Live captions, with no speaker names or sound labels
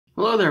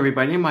Hello there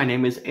everybody, my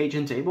name is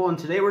Agent Abel and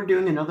today we're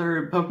doing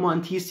another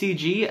Pokemon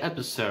TCG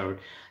episode.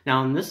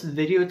 Now in this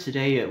video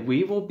today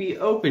we will be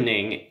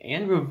opening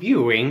and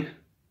reviewing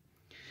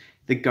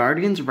the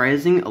Guardians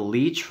Rising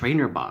Elite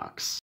Trainer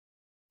Box.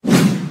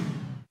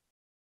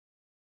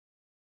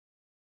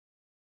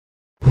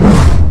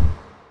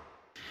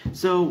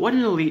 So what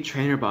an Elite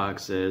Trainer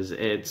Box is,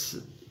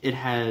 it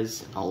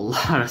has a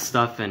lot of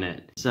stuff in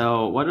it.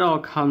 So what it all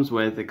comes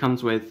with, it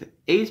comes with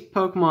 8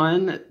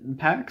 Pokemon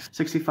packs,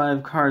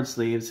 65 card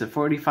sleeves,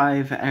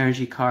 45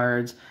 energy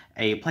cards,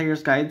 a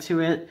player's guide to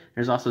it.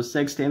 There's also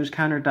 6 damage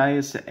counter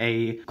dice,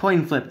 a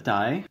coin flip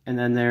die, and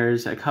then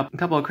there's a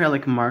couple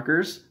acrylic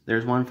markers.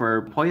 There's one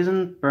for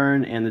poison,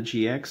 burn, and the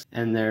GX,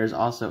 and there's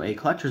also a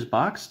collector's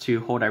box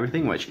to hold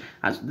everything, which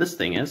this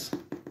thing is.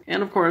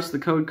 And of course the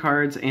code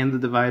cards and the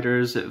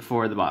dividers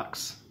for the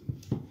box.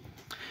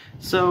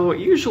 So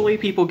usually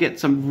people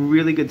get some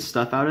really good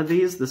stuff out of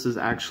these. This is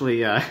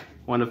actually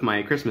one of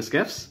my Christmas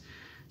gifts.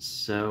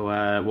 So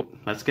well,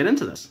 let's get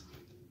into this.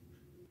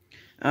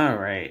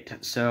 Alright,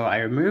 so I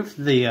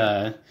removed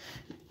the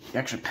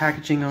extra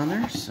packaging on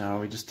there, so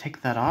we just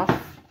take that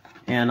off.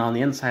 And on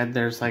the inside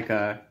there's like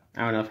a,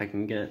 I don't know if I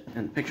can get it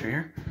in the picture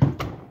here,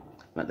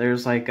 but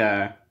there's like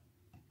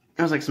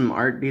some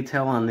art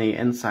detail on the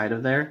inside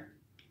of there,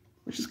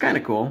 which is kind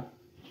of cool.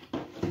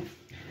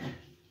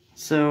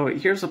 So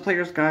here's a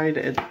player's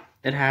guide.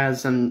 It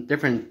has some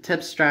different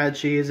tips,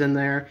 strategies in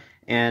there,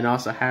 and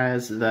also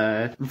has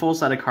the full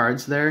set of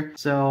cards there.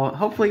 So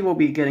hopefully we'll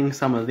be getting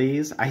some of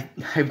these.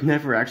 I've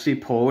never actually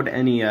pulled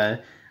any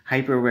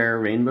hyper rare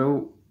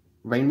rainbow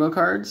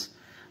cards,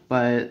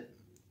 but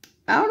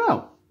I don't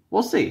know.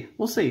 We'll see.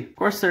 We'll see. Of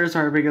course, there's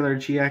our regular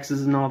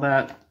GXs and all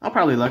that. I'll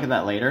probably look at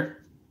that later.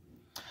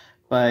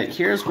 But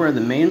here's where the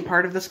main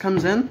part of this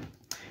comes in.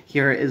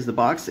 Here is the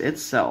box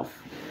itself.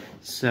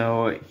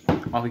 So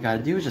all we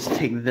gotta do is just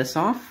take this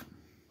off.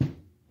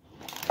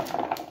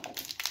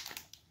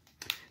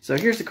 So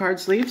here's the card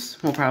sleeves.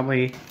 We'll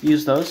probably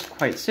use those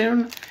quite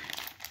soon.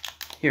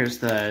 Here's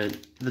the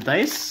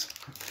dice.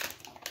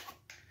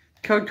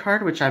 Code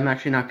card, which I'm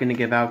actually not going to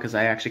give out because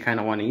I actually kind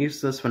of want to use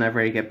this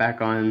whenever I get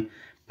back on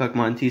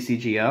Pokemon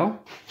TCGO.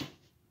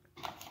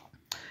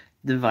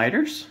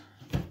 Dividers.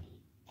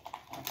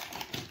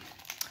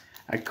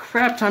 A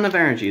crap ton of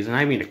energies, and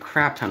I mean a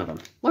crap ton of them.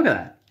 Look at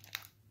that.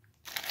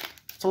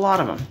 It's a lot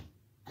of them.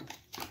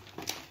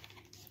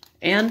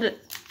 And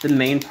the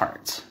main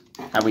part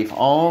that we've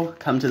all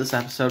come to this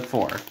episode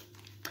for.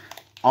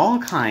 All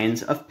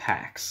kinds of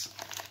packs.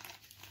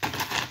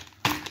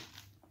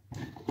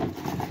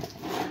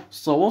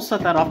 So we'll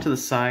set that off to the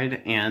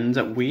side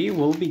and we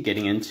will be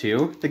getting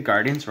into the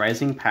Guardians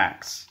Rising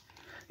packs.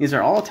 These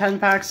are all 10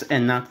 packs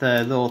and not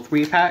the little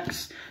 3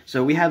 packs.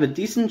 So we have a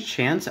decent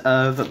chance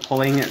of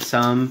pulling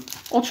some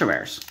Ultra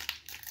Rares.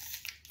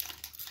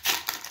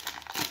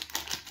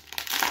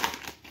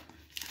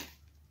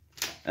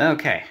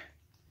 Okay,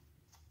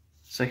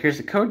 so here's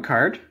the code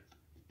card.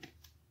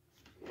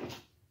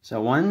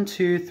 So 1,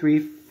 2, 3,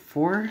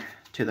 4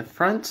 to the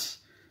front.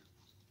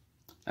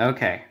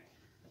 Okay,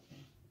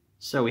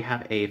 so we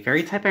have a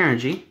Fairy type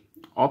energy,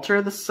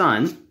 Alter the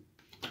Sun,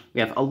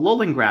 we have a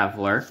Alolan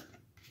Graveler,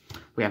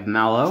 we have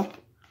Mallow,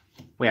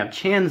 we have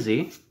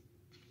Chansey,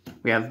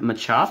 we have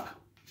Machop,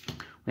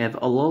 we have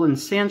Alolan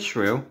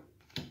Sandshrew,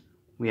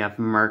 we have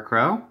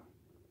Murkrow,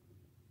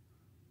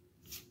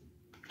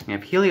 we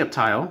have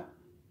Helioptile,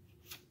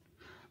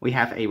 we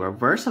have a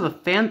reverse of a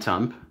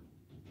Phantom.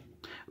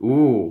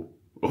 Ooh.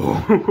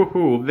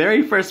 Ooh,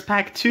 very first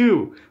pack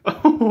too.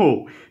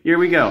 Oh, here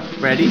we go.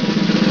 Ready?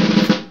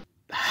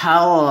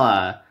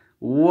 Hella.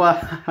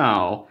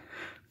 Wow.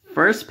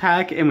 First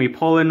pack and we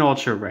pull an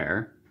Ultra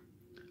Rare.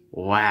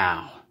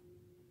 Wow.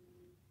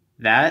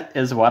 That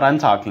is what I'm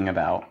talking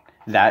about.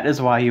 That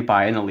is why you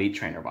buy an Elite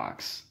Trainer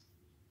box.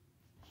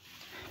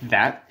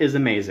 That is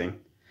amazing.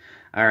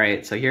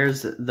 Alright, so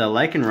here's the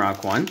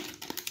Lycanroc one.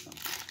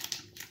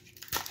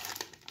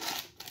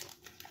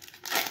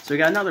 So we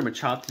got another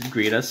Machop to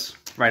greet us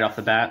right off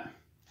the bat.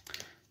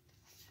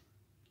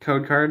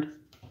 Code card.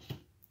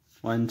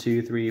 1,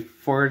 2, 3,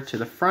 4 to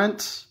the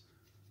front.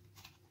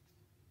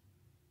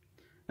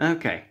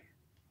 Okay.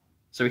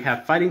 So we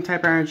have Fighting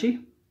type energy.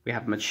 We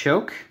have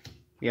Machoke.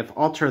 We have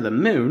Alter the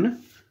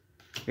Moon.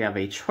 We have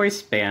a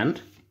Choice Band.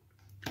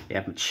 We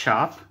have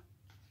Machop.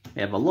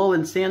 We have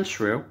Alolan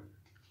Sandshrew.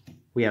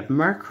 We have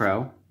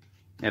Murkrow.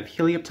 We have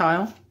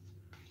Helioptile.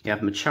 We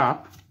have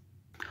Machop.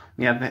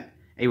 We have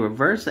a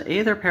reverse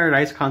Aether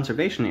Paradise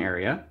Conservation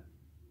Area.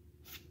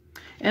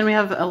 And we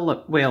have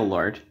a Whale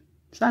Lord.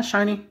 Is that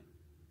shiny?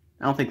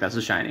 I don't think that's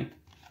a shiny.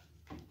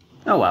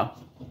 Oh well.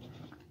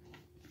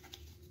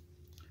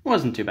 It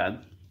wasn't too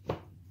bad.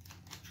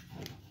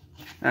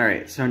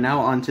 Alright, so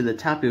now on to the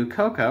Tapu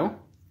Koko.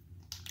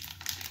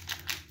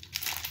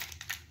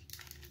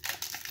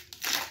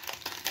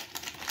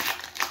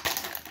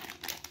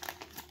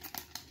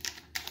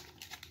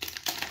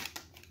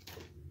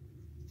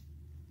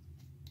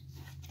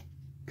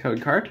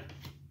 Code card.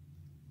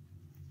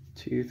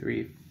 2,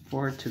 3,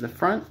 4 to the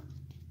front.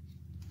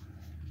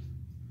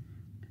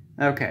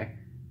 Okay.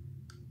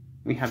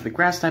 We have the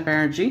Grass type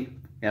energy.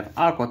 We have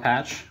Aqua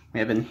Patch. We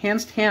have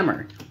Enhanced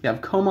Hammer. We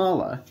have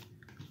Komala.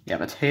 We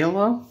have a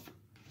Tailo.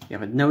 We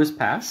have a Nose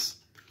Pass.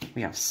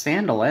 We have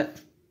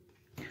Salandit.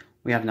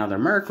 We have another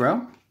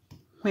Murkrow.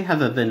 We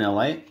have a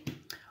Vanillite.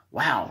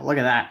 Wow, look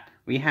at that.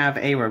 We have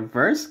a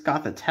Reverse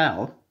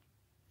Gothitelle.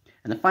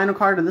 And the final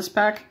card of this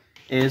pack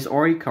is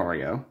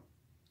Oricorio.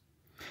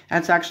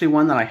 That's actually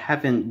one that I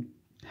haven't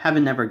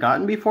never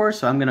gotten before,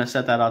 so I'm going to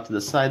set that off to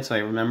the side so I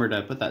remember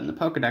to put that in the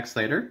Pokedex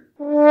later.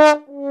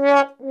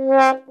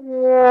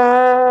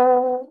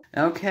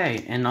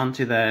 Okay, and on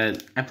to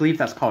the, I believe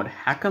that's called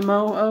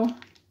Hakamo-o.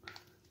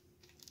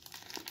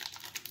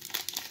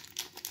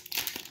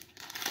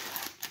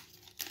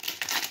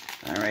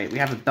 Alright, we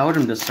have a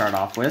Beldum to start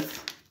off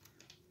with.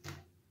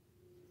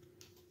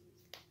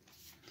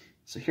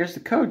 So here's the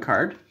code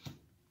card.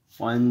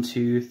 1,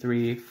 2,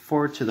 3,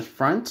 4 to the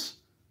front.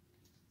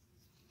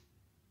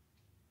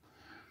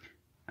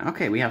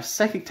 Okay, we have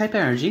Psychic type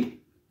energy.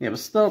 We have a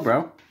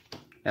Slowbro. We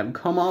have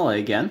Komala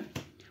again.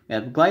 We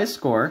have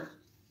Gliscor.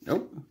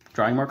 Oh,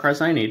 drawing more cards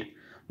than I need.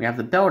 We have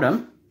the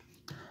Beldum.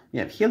 We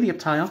have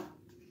Helioptile.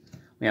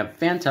 We have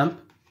Phantom.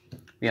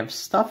 We have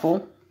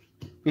Stuffle.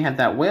 We have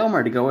that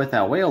Wailmer to go with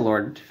that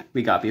Wailord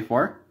we got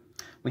before.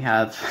 We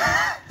have...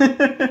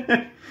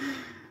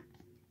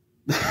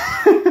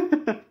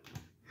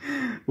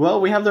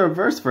 Well, we have the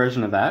reverse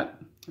version of that.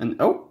 And,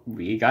 oh,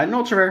 we got an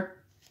Ultra Rare.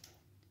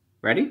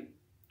 Ready?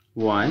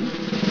 1, 2...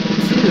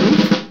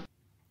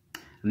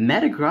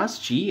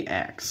 Metagross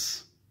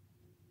GX.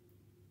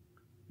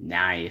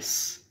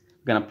 Nice.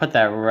 I'm gonna put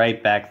that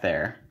right back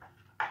there.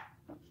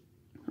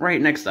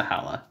 Right next to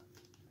Hala.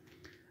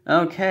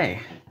 Okay.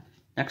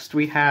 Next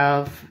we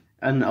have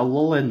an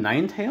Alolan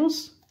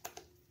Ninetales.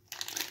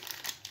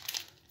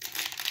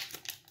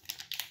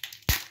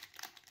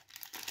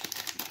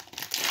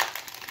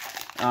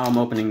 Oh, I'm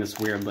opening this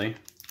weirdly.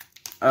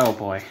 Oh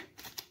boy.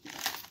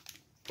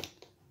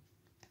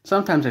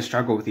 Sometimes I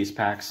struggle with these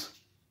packs.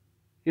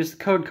 Here's the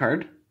code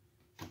card.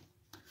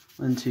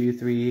 1, 2,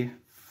 3,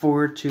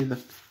 4 to the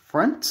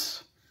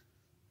front.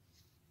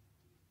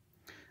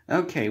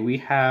 Okay, we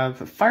have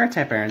Fire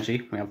type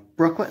energy. We have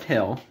Brooklet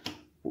Hill.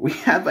 We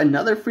have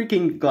another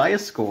freaking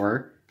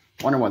Gliscor.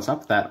 Wonder what's up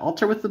with that.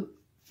 Alter with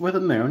a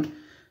moon.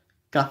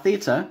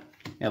 Gothita.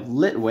 We have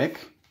Litwick.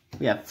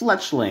 We have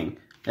Fletchling.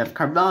 We have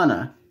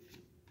Carvanha.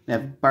 We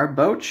have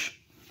Barboach.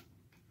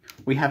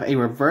 We have a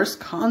reverse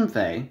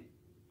Convey.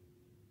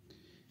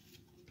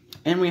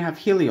 And we have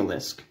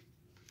Heliolisk.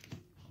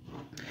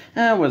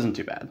 It wasn't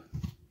too bad.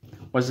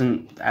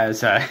 Wasn't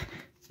as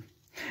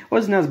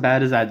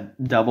bad as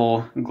that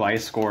double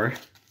Gliscor.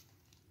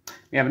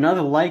 We have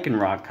another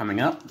Lycanroc coming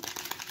up.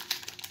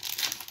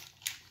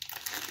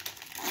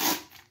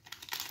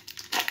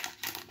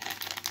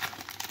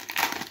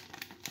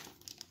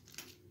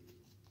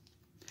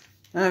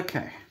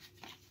 Okay.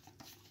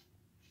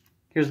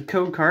 Here's the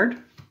code card.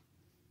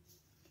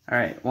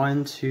 Alright,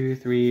 1, 2,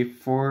 3,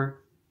 4.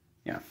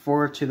 Yeah,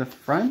 4 to the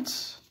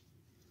front.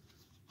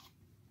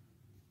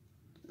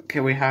 Okay,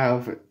 we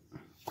have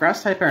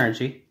Grass type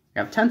energy. We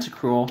have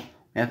Tentacruel.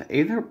 We have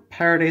Aether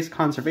Paradise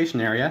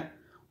Conservation Area.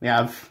 We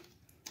have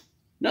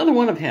another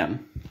one of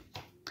him.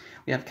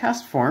 We have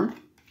Castform.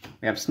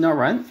 We have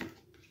Snorunt.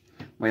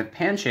 We have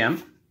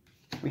Pancham.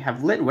 We have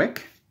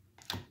Litwick.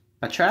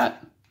 Patrat.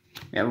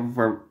 We have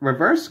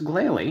Reverse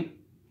Glalie.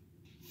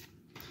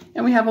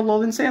 And we have a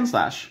Alolan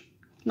Sandslash.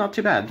 Not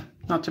too bad.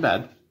 Not too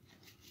bad.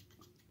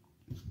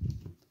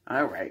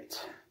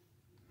 Alright.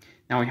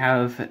 Now we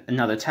have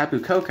another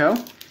Tapu Koko.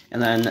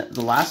 And then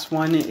the last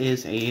one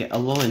is a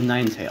Alolan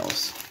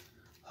Ninetales.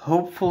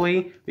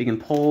 Hopefully we can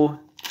pull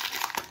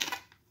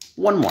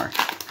one more.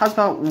 How's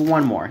about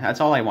one more?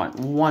 That's all I want.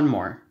 One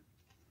more.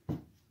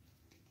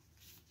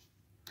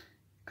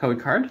 Code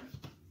card.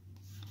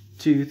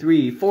 2,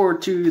 3, 4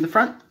 to the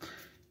front.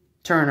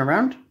 Turn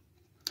around.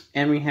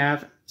 And we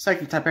have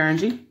Psychic type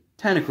energy.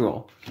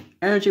 Tentacruel.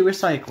 Energy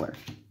Recycler.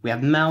 We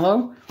have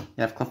Mallow.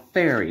 We have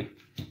Clefairy.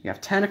 We have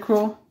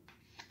Tentacruel.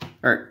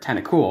 Or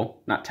Tentacool,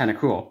 not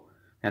Tentacruel.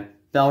 We have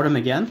Beldum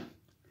again.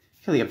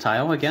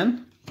 Helioptile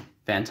again.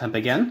 Phantom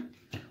again.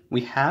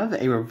 We have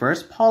a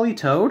reverse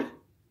Politoed.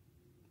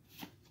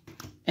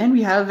 And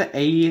we have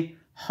a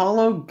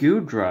Holo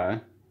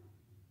Gudra.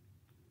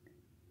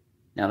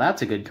 Now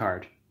that's a good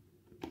card.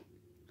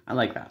 I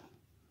like that.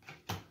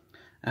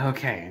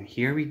 Okay, and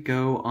here we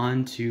go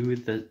on to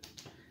the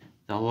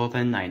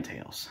Alolan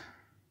Ninetales.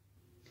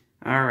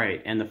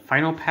 Alright, and the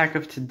final pack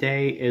of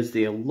today is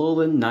the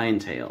Alolan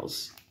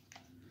Ninetales.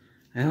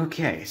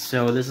 Okay,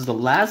 so this is the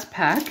last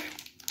pack.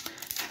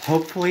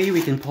 Hopefully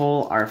we can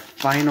pull our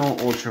final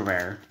Ultra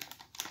Rare.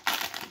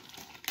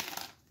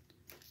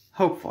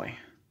 Hopefully.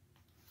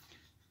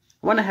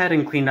 I went ahead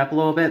and cleaned up a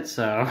little bit,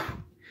 so...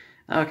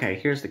 Okay,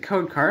 here's the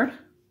code card.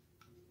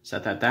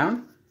 Set that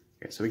down.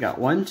 Okay, so we got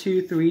 1,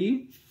 2,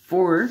 3,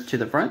 4 to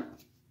the front.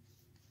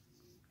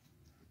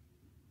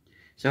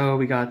 So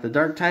we got the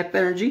Dark type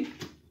energy.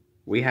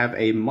 We have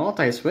a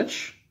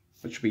multi-switch,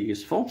 which will be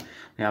useful.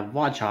 We have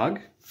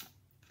Watchog.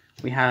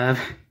 We have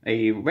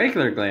a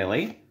regular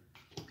Glalie.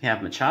 We have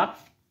Machop.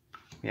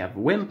 We have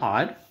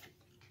Wimpod.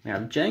 We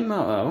have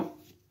Jangmo-O.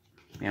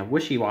 We have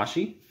Wishy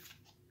Washy.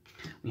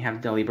 We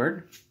have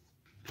Delibird.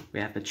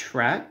 We have the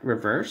Trat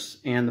Reverse.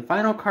 And the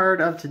final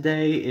card of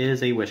today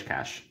is a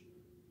Wishcash.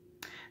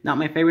 Not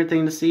my favorite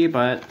thing to see,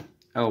 but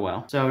oh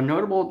well. So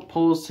notable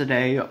pulls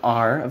today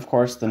are, of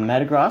course, the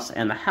Metagross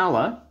and the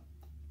Hala.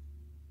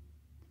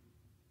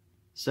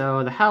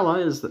 So the Hala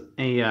is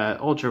a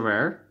ultra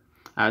rare.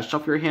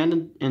 Shuffle your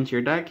hand into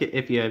your deck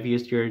if you have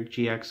used your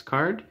GX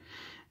card.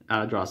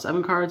 Draw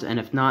 7 cards, and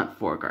if not,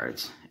 4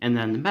 cards. And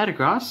then the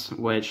Metagross,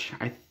 which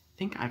I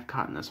think I've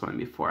gotten this one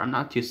before, I'm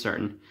not too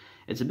certain.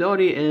 Its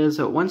ability is,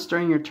 once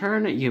during your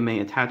turn, you may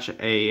attach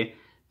a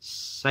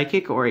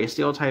Psychic or a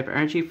Steel type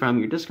energy from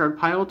your discard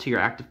pile to your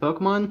active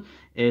Pokemon.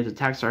 Its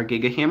attacks are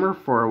Giga Hammer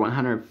for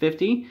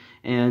 150,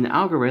 and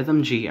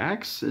Algorithm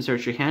GX.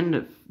 Search your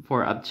hand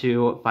for up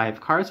to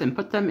 5 cards and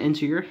put them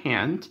into your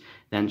hand,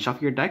 then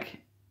shuffle your deck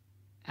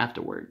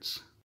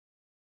afterwards.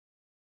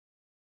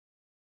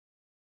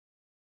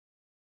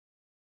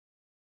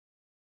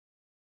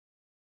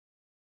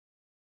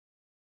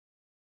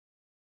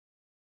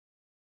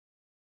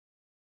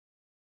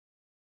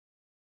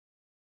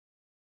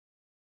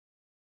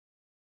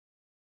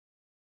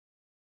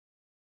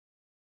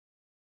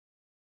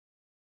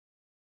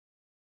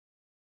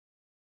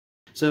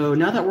 So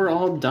now that we're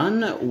all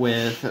done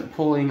with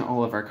pulling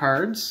all of our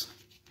cards,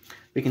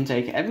 we can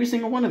take every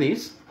single one of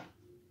these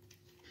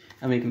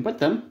and we can put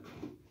them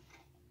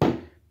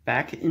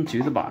back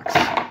into the box.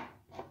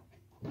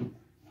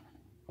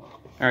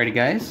 Alrighty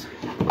guys,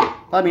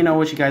 let me know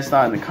what you guys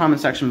thought in the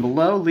comment section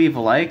below. Leave a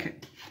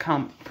like,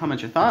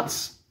 comment your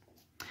thoughts,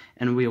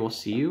 and we will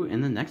see you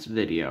in the next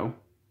video.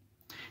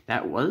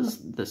 That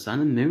was the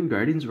Sun and Moon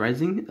Guardians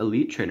Rising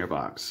Elite Trainer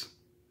Box.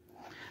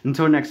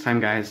 Until next time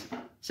guys,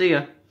 see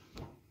ya!